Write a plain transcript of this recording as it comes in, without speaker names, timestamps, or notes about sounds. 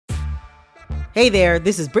Hey there,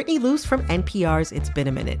 this is Brittany Luce from NPR's It's Been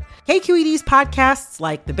a Minute. KQED's podcasts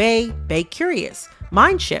like The Bay, Bay Curious,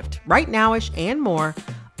 Mind Shift, Right Nowish, and more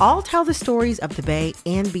all tell the stories of the Bay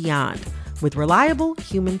and beyond with reliable,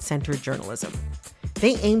 human-centered journalism.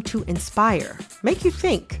 They aim to inspire, make you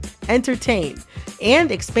think, entertain, and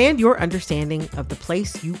expand your understanding of the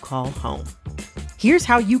place you call home. Here's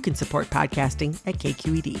how you can support podcasting at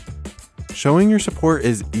KQED. Showing your support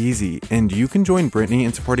is easy, and you can join Brittany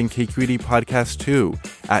in supporting KQED Podcast too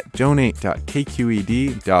at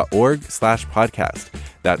donate.kqed.org/podcast.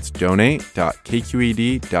 That's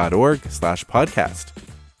donate.kqed.org/podcast.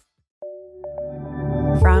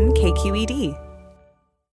 From KQED.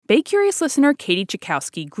 Bay Curious listener Katie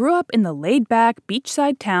Chakowski grew up in the laid-back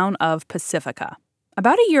beachside town of Pacifica.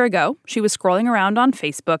 About a year ago, she was scrolling around on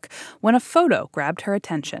Facebook when a photo grabbed her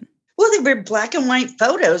attention. Well, they were black and white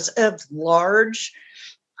photos of large,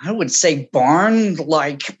 I would say,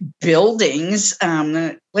 barn-like buildings.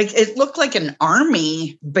 Like it looked like an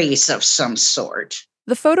army base of some sort.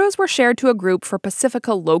 The photos were shared to a group for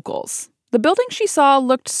Pacifica locals. The buildings she saw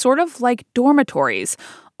looked sort of like dormitories,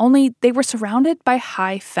 only they were surrounded by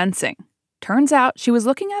high fencing. Turns out she was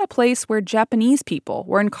looking at a place where Japanese people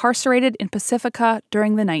were incarcerated in Pacifica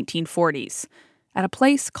during the 1940s, at a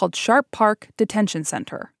place called Sharp Park Detention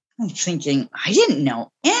Center. I'm thinking, I didn't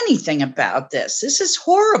know anything about this. This is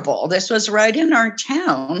horrible. This was right in our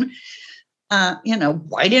town.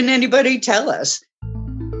 Why didn't anybody tell us?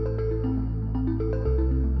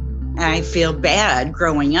 I feel bad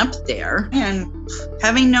growing up there and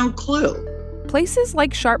having no clue. Places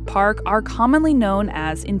like Sharp Park are commonly known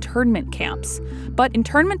as internment camps, but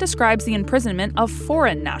internment describes the imprisonment of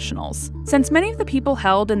foreign nationals. Since many of the people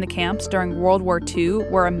held in the camps during World War II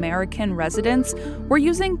were American residents, we're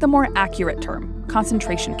using the more accurate term,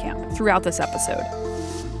 concentration camp, throughout this episode.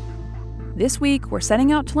 This week, we're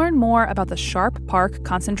setting out to learn more about the Sharp Park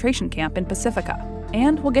concentration camp in Pacifica,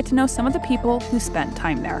 and we'll get to know some of the people who spent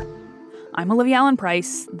time there. I'm Olivia Allen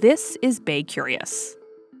Price. This is Bay Curious.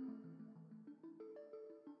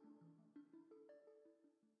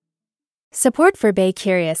 Support for Bay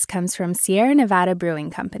Curious comes from Sierra Nevada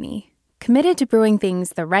Brewing Company, committed to brewing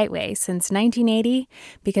things the right way since 1980,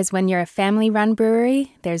 because when you're a family-run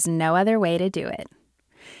brewery, there's no other way to do it.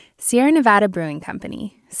 Sierra Nevada Brewing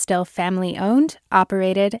Company, still family-owned,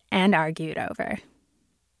 operated, and argued over.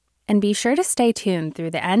 And be sure to stay tuned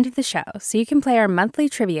through the end of the show so you can play our monthly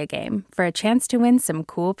trivia game for a chance to win some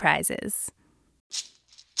cool prizes.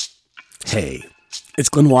 Hey, it's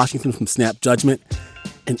Glenn Washington from Snap Judgment.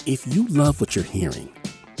 And if you love what you're hearing,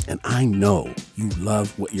 and I know you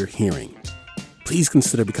love what you're hearing, please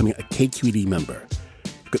consider becoming a KQED member.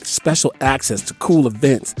 You get special access to cool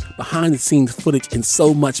events, behind-the-scenes footage, and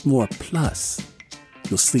so much more. Plus,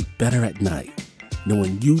 you'll sleep better at night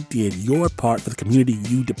knowing you did your part for the community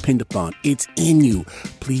you depend upon. It's in you.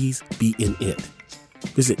 Please be in it.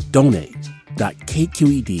 Visit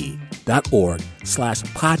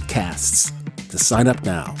donate.kqed.org/podcasts to sign up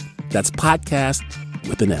now. That's podcast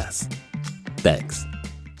with an S. Thanks.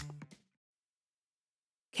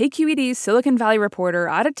 KQED's Silicon Valley reporter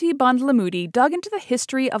Aditi Bandlamudi dug into the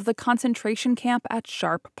history of the concentration camp at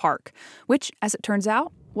Sharp Park, which, as it turns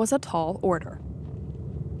out, was a tall order.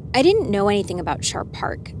 I didn't know anything about Sharp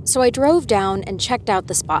Park, so I drove down and checked out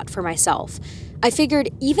the spot for myself. I figured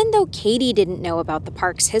even though Katie didn't know about the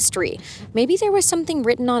park's history, maybe there was something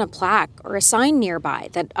written on a plaque or a sign nearby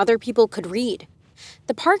that other people could read.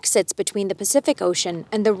 The park sits between the Pacific Ocean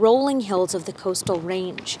and the rolling hills of the coastal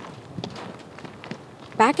range.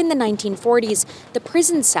 Back in the 1940s, the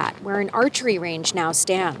prison sat where an archery range now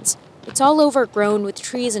stands. It's all overgrown with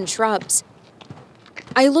trees and shrubs.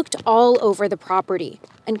 I looked all over the property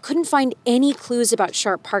and couldn't find any clues about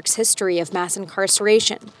Sharp Park's history of mass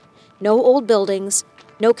incarceration. No old buildings,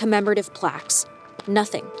 no commemorative plaques,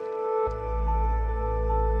 nothing.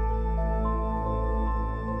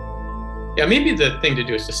 Yeah, maybe the thing to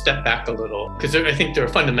do is to step back a little, because I think there are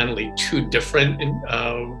fundamentally two different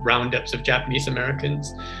roundups of Japanese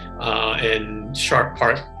Americans, and Sharp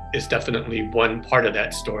Park is definitely one part of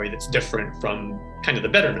that story that's different from kind of the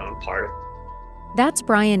better known part. That's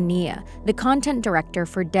Brian Nia, the content director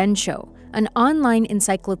for Densho, an online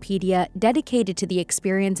encyclopedia dedicated to the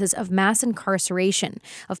experiences of mass incarceration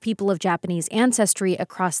of people of Japanese ancestry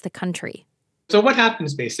across the country. So what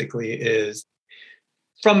happens basically is,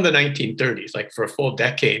 from the 1930s, like for a full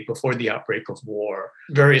decade before the outbreak of war,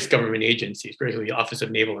 various government agencies, particularly the Office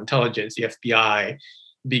of Naval Intelligence, the FBI,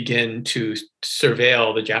 begin to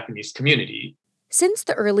surveil the Japanese community. Since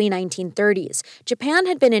the early 1930s, Japan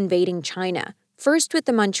had been invading China, first with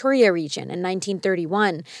the Manchuria region in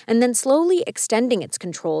 1931, and then slowly extending its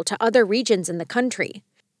control to other regions in the country.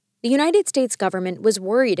 The United States government was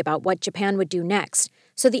worried about what Japan would do next,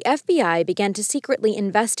 so the FBI began to secretly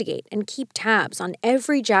investigate and keep tabs on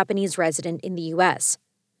every Japanese resident in the U.S.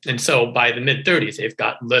 And so by the mid-30s, they've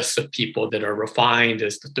got lists of people that are refined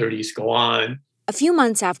as the 30s go on. A few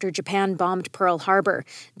months after Japan bombed Pearl Harbor,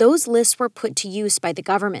 those lists were put to use by the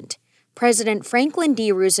government. President Franklin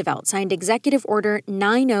D. Roosevelt signed Executive Order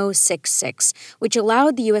 9066, which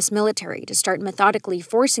allowed the U.S. military to start methodically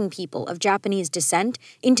forcing people of Japanese descent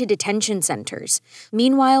into detention centers.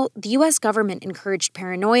 Meanwhile, the U.S. government encouraged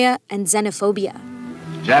paranoia and xenophobia.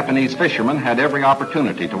 Japanese fishermen had every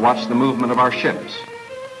opportunity to watch the movement of our ships.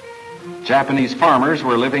 Japanese farmers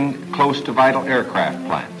were living close to vital aircraft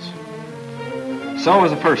plants. So,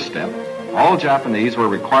 as a first step, all Japanese were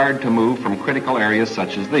required to move from critical areas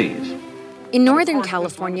such as these. In Northern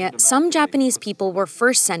California, some Japanese people were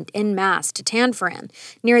first sent en masse to Tanforan,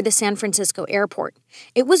 near the San Francisco airport.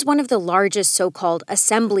 It was one of the largest so-called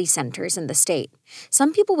assembly centers in the state.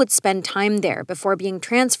 Some people would spend time there before being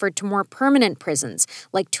transferred to more permanent prisons,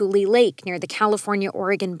 like Tule Lake near the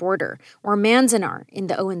California-Oregon border, or Manzanar in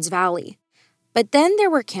the Owens Valley. But then there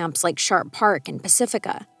were camps like Sharp Park and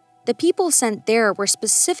Pacifica. The people sent there were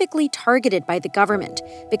specifically targeted by the government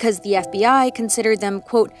because the FBI considered them,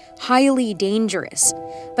 quote, highly dangerous.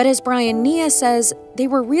 But as Brian Nia says, they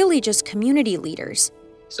were really just community leaders.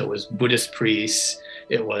 So it was Buddhist priests,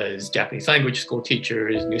 it was Japanese language school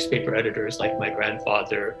teachers, newspaper editors like my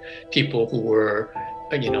grandfather, people who were,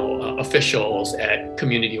 officials at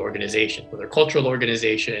community organizations, whether cultural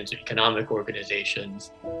organizations or economic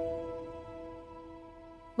organizations.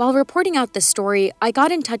 While reporting out the story, I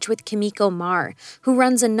got in touch with Kimiko Mar, who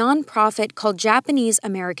runs a nonprofit called Japanese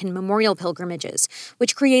American Memorial Pilgrimages,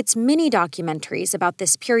 which creates mini documentaries about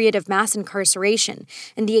this period of mass incarceration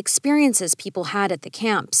and the experiences people had at the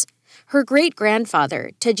camps. Her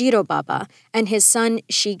great-grandfather, Tajiro Baba, and his son,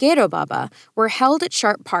 Shigeru Baba, were held at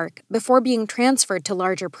Sharp Park before being transferred to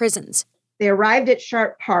larger prisons. They arrived at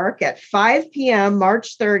Sharp Park at 5 p.m.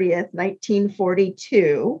 March 30th,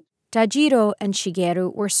 1942. Tajiro and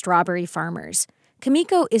Shigeru were strawberry farmers.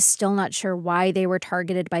 Kimiko is still not sure why they were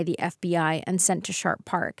targeted by the FBI and sent to Sharp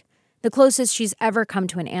Park. The closest she's ever come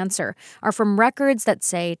to an answer are from records that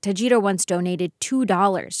say Tajiro once donated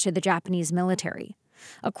 $2 to the Japanese military.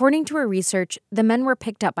 According to her research, the men were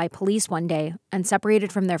picked up by police one day and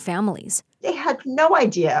separated from their families. They had no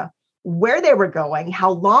idea where they were going,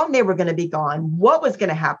 how long they were going to be gone, what was going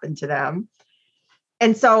to happen to them.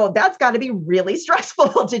 And so that's got to be really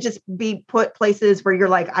stressful to just be put places where you're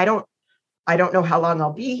like, I don't know how long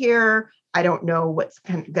I'll be here. I don't know what's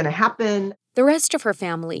going to happen. The rest of her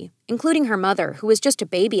family, including her mother, who was just a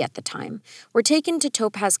baby at the time, were taken to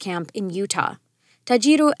Topaz Camp in Utah.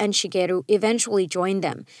 Tajiro and Shigeru eventually joined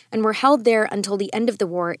them and were held there until the end of the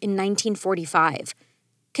war in 1945.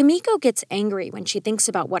 Kimiko gets angry when she thinks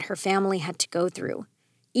about what her family had to go through.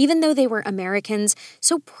 Even though they were Americans,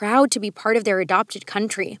 so proud to be part of their adopted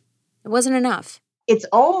country, it wasn't enough. It's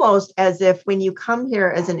almost as if when you come here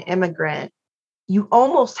as an immigrant, you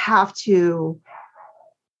almost have to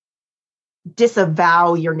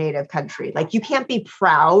disavow your native country. Like, you can't be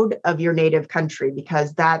proud of your native country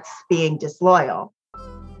because that's being disloyal.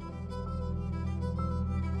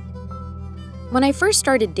 When I first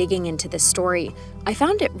started digging into this story, I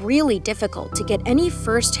found it really difficult to get any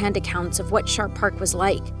first-hand accounts of what Sharp Park was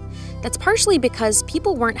like. That's partially because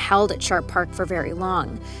people weren't held at Sharp Park for very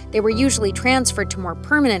long. They were usually transferred to more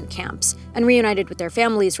permanent camps and reunited with their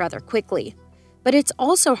families rather quickly. But it's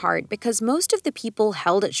also hard because most of the people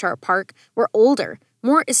held at Sharp Park were older,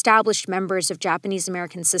 more established members of Japanese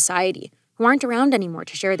American society who aren't around anymore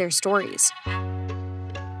to share their stories.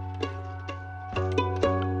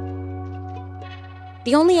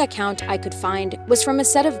 The only account I could find was from a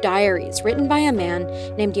set of diaries written by a man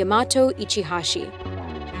named Yamato Ichihashi.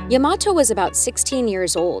 Yamato was about 16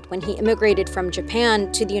 years old when he immigrated from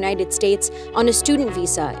Japan to the United States on a student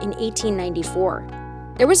visa in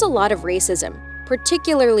 1894. There was a lot of racism,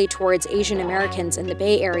 particularly towards Asian Americans in the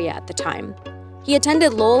Bay Area at the time. He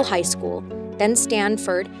attended Lowell High School, then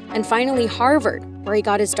Stanford, and finally Harvard, where he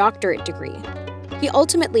got his doctorate degree. He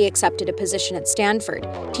ultimately accepted a position at Stanford,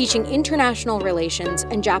 teaching international relations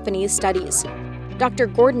and Japanese studies. Dr.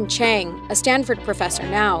 Gordon Chang, a Stanford professor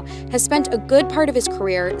now, has spent a good part of his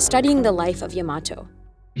career studying the life of Yamato.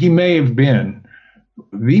 He may have been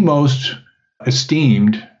the most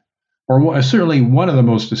esteemed, or certainly one of the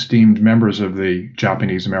most esteemed members of the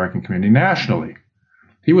Japanese American community nationally.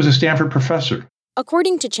 He was a Stanford professor.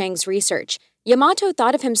 According to Chang's research, Yamato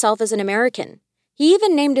thought of himself as an American. He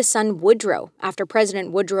even named his son Woodrow after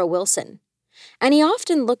President Woodrow Wilson. And he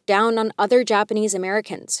often looked down on other Japanese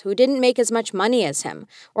Americans who didn't make as much money as him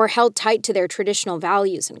or held tight to their traditional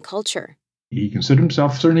values and culture. He considered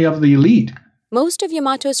himself certainly of the elite. Most of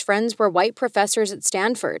Yamato's friends were white professors at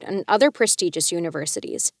Stanford and other prestigious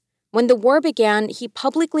universities. When the war began, he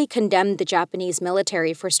publicly condemned the Japanese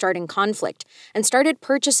military for starting conflict and started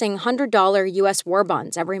purchasing $100 U.S. war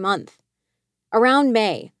bonds every month. Around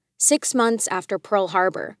May, 6 months after Pearl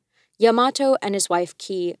Harbor, Yamato and his wife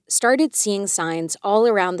Ki started seeing signs all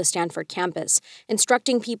around the Stanford campus,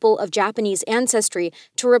 instructing people of Japanese ancestry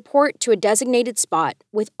to report to a designated spot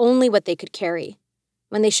with only what they could carry.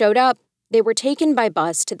 When they showed up, they were taken by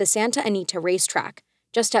bus to the Santa Anita racetrack,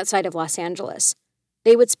 just outside of Los Angeles.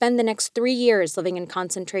 They would spend the next 3 years living in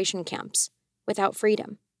concentration camps, without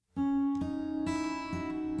freedom.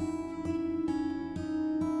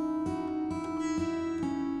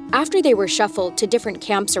 After they were shuffled to different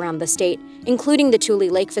camps around the state, including the Tule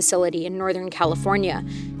Lake facility in Northern California,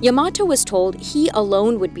 Yamato was told he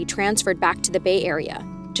alone would be transferred back to the Bay Area,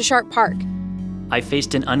 to Sharp Park. I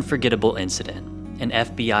faced an unforgettable incident. An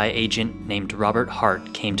FBI agent named Robert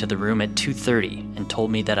Hart came to the room at 2:30 and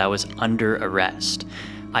told me that I was under arrest.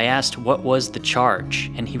 I asked what was the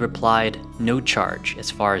charge, and he replied, no charge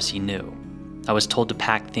as far as he knew. I was told to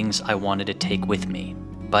pack things I wanted to take with me,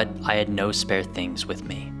 but I had no spare things with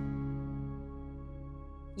me.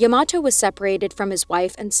 Yamato was separated from his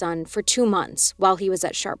wife and son for 2 months while he was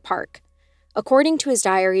at Sharp Park. According to his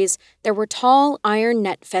diaries, there were tall iron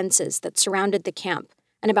net fences that surrounded the camp,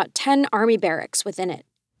 and about 10 army barracks within it.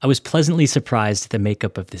 I was pleasantly surprised at the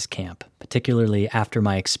makeup of this camp, particularly after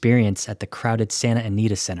my experience at the crowded Santa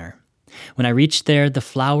Anita Center. When I reached there, the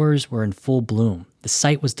flowers were in full bloom. The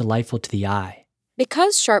sight was delightful to the eye.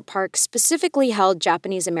 Because Sharp Park specifically held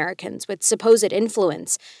Japanese Americans with supposed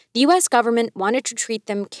influence, the U.S. government wanted to treat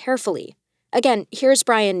them carefully. Again, here's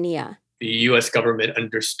Brian Nia. The U.S. government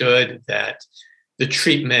understood that the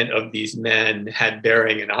treatment of these men had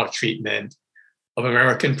bearing in how treatment of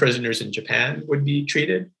American prisoners in Japan would be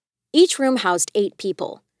treated. Each room housed 8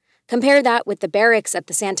 people. Compare that with the barracks at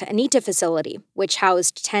the Santa Anita facility, which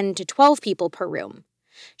housed 10 to 12 people per room.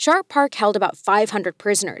 Sharp Park held about 500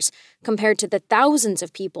 prisoners, compared to the thousands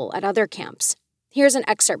of people at other camps. Here's an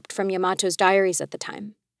excerpt from Yamato's diaries at the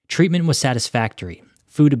time. Treatment was satisfactory,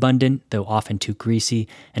 food abundant, though often too greasy,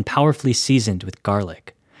 and powerfully seasoned with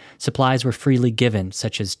garlic. Supplies were freely given,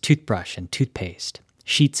 such as toothbrush and toothpaste.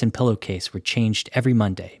 Sheets and pillowcase were changed every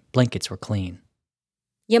Monday. Blankets were clean.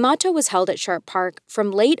 Yamato was held at Sharp Park from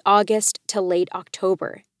late August to late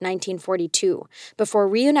October 1942, before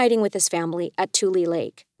reuniting with his family at Tule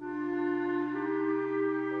Lake.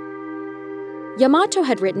 Yamato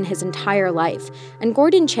had written his entire life, and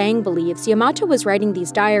Gordon Chang believes Yamato was writing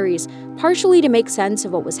these diaries partially to make sense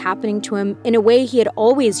of what was happening to him in a way he had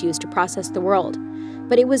always used to process the world,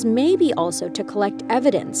 but it was maybe also to collect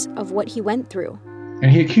evidence of what he went through. And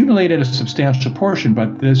he accumulated a substantial portion,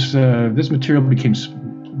 but this material became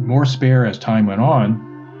more spare as time went on,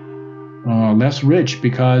 less rich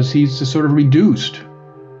because he's just sort of reduced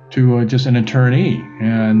to just an attorney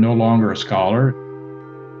and no longer a scholar.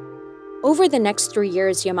 Over the next 3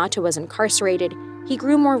 years Yamato was incarcerated, he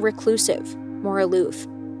grew more reclusive, more aloof.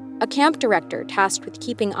 A camp director tasked with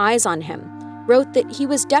keeping eyes on him wrote that he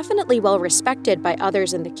was definitely well respected by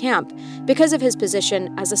others in the camp because of his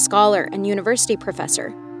position as a scholar and university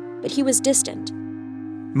professor, but he was distant.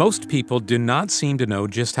 Most people do not seem to know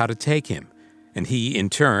just how to take him, and he, in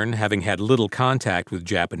turn, having had little contact with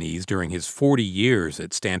Japanese during his 40 years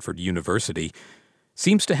at Stanford University,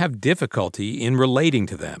 seems to have difficulty in relating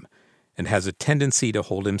to them and has a tendency to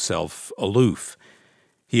hold himself aloof.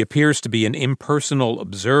 He appears to be an impersonal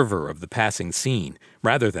observer of the passing scene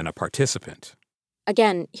rather than a participant.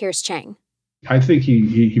 Again, here's Chang. I think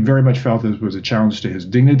he very much felt this was a challenge to his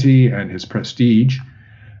dignity and his prestige,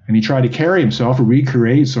 and he tried to carry himself,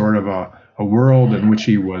 recreate sort of a world in which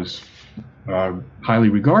he was highly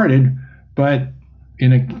regarded, but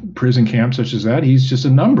in a prison camp such as that, he's just a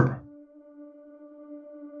number.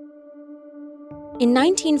 In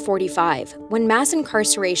 1945, when mass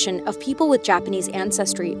incarceration of people with Japanese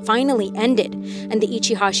ancestry finally ended and the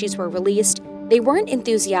Ichihashis were released, they weren't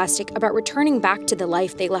enthusiastic about returning back to the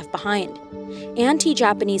life they left behind.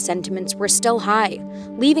 Anti-Japanese sentiments were still high,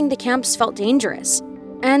 leaving the camps felt dangerous,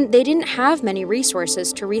 and they didn't have many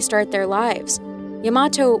resources to restart their lives.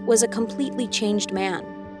 Yamato was a completely changed man.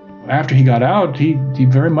 After he got out, he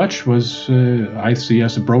very much was, I see,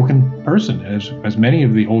 as a broken person, as many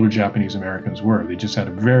of the older Japanese Americans were. They just had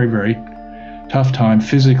a very, very tough time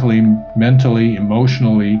physically, mentally,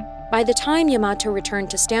 emotionally. By the time Yamato returned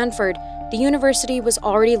to Stanford, the university was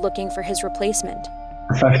already looking for his replacement.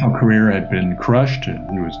 Professional career had been crushed, and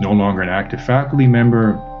he was no longer an active faculty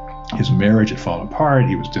member. His marriage had fallen apart.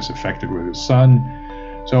 He was disaffected with his son.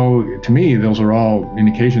 So to me, those are all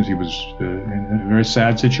indications he was in a very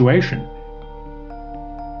sad situation.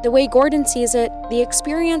 The way Gordon sees it, the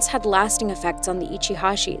experience had lasting effects on the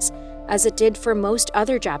Ichihashis, as it did for most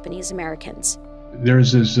other Japanese Americans.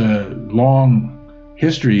 There's this long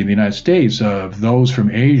history in the United States of those from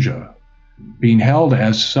Asia being held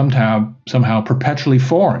as somehow perpetually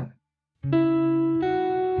foreign.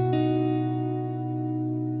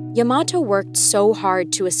 Yamato worked so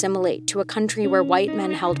hard to assimilate to a country where white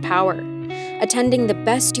men held power, attending the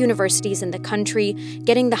best universities in the country,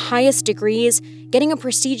 getting the highest degrees, getting a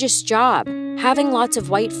prestigious job, having lots of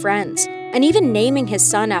white friends, and even naming his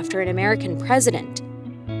son after an American president.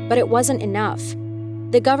 But it wasn't enough.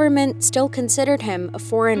 The government still considered him a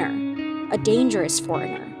foreigner, a dangerous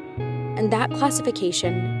foreigner, and that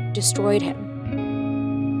classification destroyed him.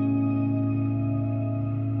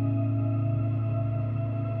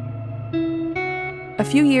 A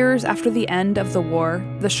few years after the end of the war,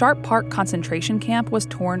 the Sharp Park concentration camp was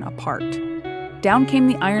torn apart. Down came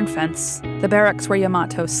the iron fence, the barracks where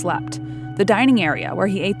Yamato slept, the dining area where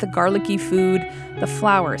he ate the garlicky food, the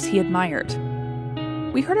flowers he admired.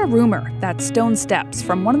 We heard a rumor that stone steps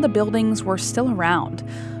from one of the buildings were still around,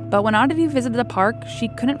 but when Oddity visited the park, she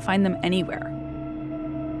couldn't find them anywhere.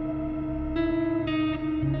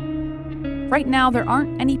 Right now, there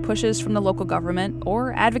aren't any pushes from the local government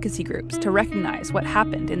or advocacy groups to recognize what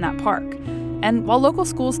happened in that park. And while local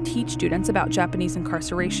schools teach students about Japanese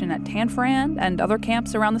incarceration at Tanforan and other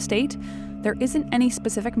camps around the state, there isn't any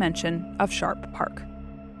specific mention of Sharp Park.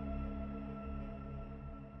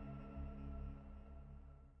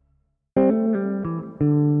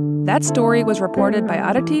 That story was reported by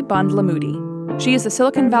Aditi Bandlamudi. She is the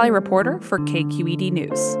Silicon Valley reporter for KQED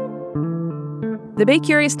News. The Bay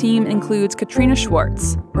Curious team includes Katrina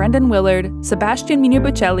Schwartz, Brendan Willard, Sebastian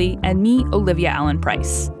Minobucelli, and me, Olivia Allen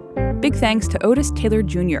Price. Big thanks to Otis Taylor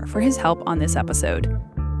Jr. for his help on this episode.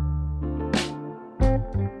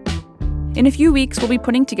 In a few weeks, we'll be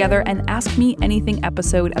putting together an Ask Me Anything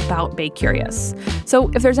episode about Bay Curious.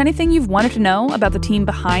 So if there's anything you've wanted to know about the team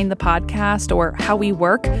behind the podcast or how we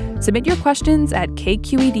work, submit your questions at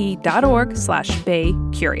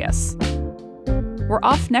kqed.org/BayCurious. We're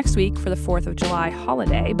off next week for the 4th of July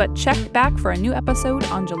holiday, but check back for a new episode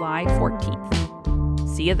on July 14th.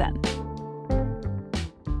 See you then.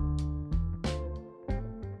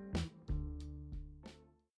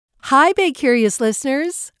 Hi, Bay Curious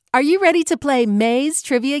listeners. Are you ready to play May's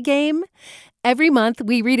Trivia Game? Every month,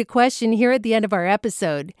 we read a question here at the end of our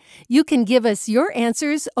episode. You can give us your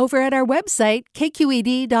answers over at our website,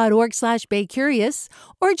 kqed.org/BayCurious,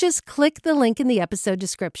 or just click the link in the episode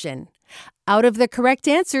description. Out of the correct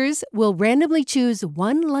answers, we'll randomly choose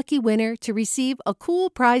one lucky winner to receive a cool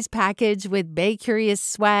prize package with Bay Curious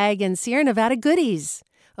swag and Sierra Nevada goodies.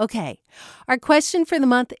 Okay, our question for the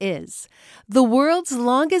month is, the world's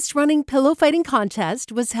longest-running pillow fighting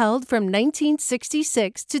contest was held from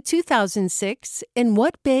 1966 to 2006 in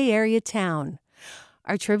what Bay Area town?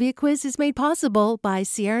 Our trivia quiz is made possible by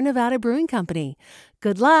Sierra Nevada Brewing Company.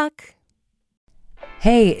 Good luck!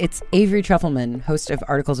 Hey, it's Avery Trufelman, host of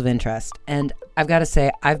Articles of Interest, and I've got to say,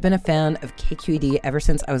 I've been a fan of KQED ever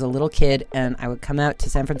since I was a little kid, and I would come out to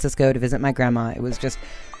San Francisco to visit my grandma. It was just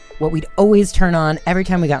what we'd always turn on every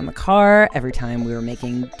time we got in the car, every time we were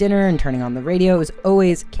making dinner and turning on the radio. It was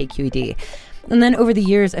always KQED. And then over the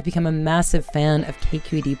years, I've become a massive fan of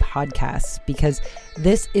KQED podcasts because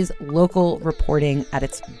this is local reporting at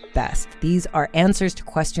its best. These are answers to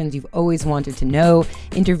questions you've always wanted to know,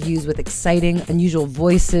 interviews with exciting, unusual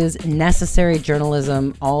voices, necessary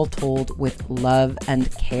journalism, all told with love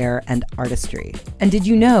and care and artistry. And did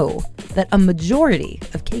you know that a majority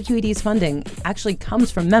of KQED's funding actually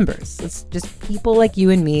comes from members? It's just people like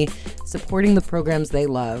you and me supporting the programs they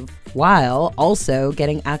love, while also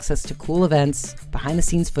getting access to cool events,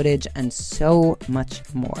 behind-the-scenes footage, and so much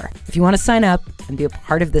more. If you want to sign up and be a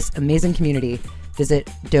part of this amazing community, visit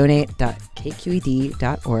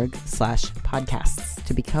donate.kqed.org/podcasts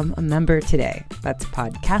to become a member today. That's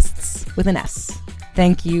podcasts with an S.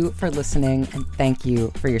 Thank you for listening, and thank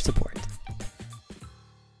you for your support.